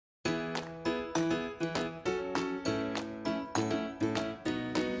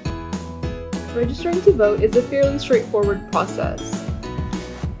Registering to vote is a fairly straightforward process.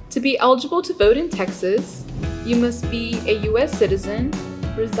 To be eligible to vote in Texas, you must be a U.S. citizen,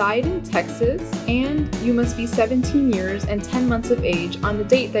 reside in Texas, and you must be 17 years and 10 months of age on the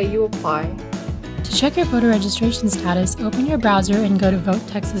date that you apply. To check your voter registration status, open your browser and go to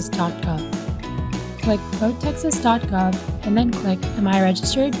votetexas.gov. Click votetexas.gov and then click Am I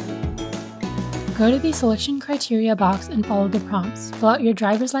registered? Go to the selection criteria box and follow the prompts. Fill out your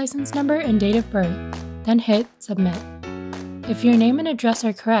driver's license number and date of birth, then hit Submit. If your name and address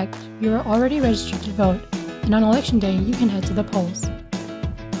are correct, you are already registered to vote, and on election day you can head to the polls.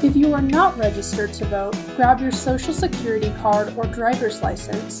 If you are not registered to vote, grab your Social Security card or driver's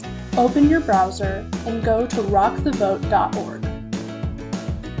license, open your browser, and go to rockthevote.org.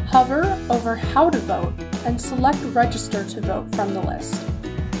 Hover over How to Vote and select Register to Vote from the list.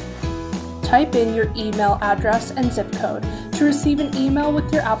 Type in your email address and zip code to receive an email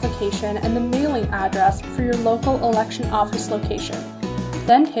with your application and the mailing address for your local election office location.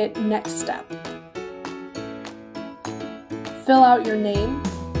 Then hit Next Step. Fill out your name,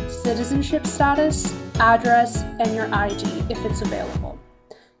 citizenship status, address, and your ID if it's available.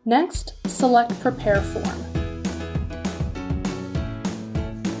 Next, select Prepare Form.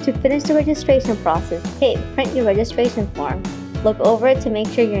 To finish the registration process, hit Print your registration form. Look over it to make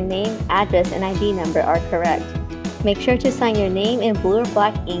sure your name, address, and ID number are correct. Make sure to sign your name in blue or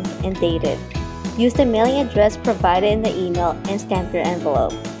black ink and date it. Use the mailing address provided in the email and stamp your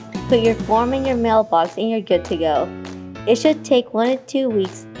envelope. Put your form in your mailbox and you're good to go. It should take 1 to 2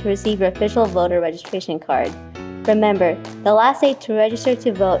 weeks to receive your official voter registration card. Remember, the last date to register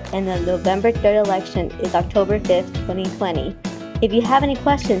to vote in the November 3rd election is October 5th, 2020. If you have any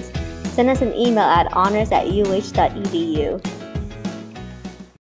questions, send us an email at honors@uh.edu.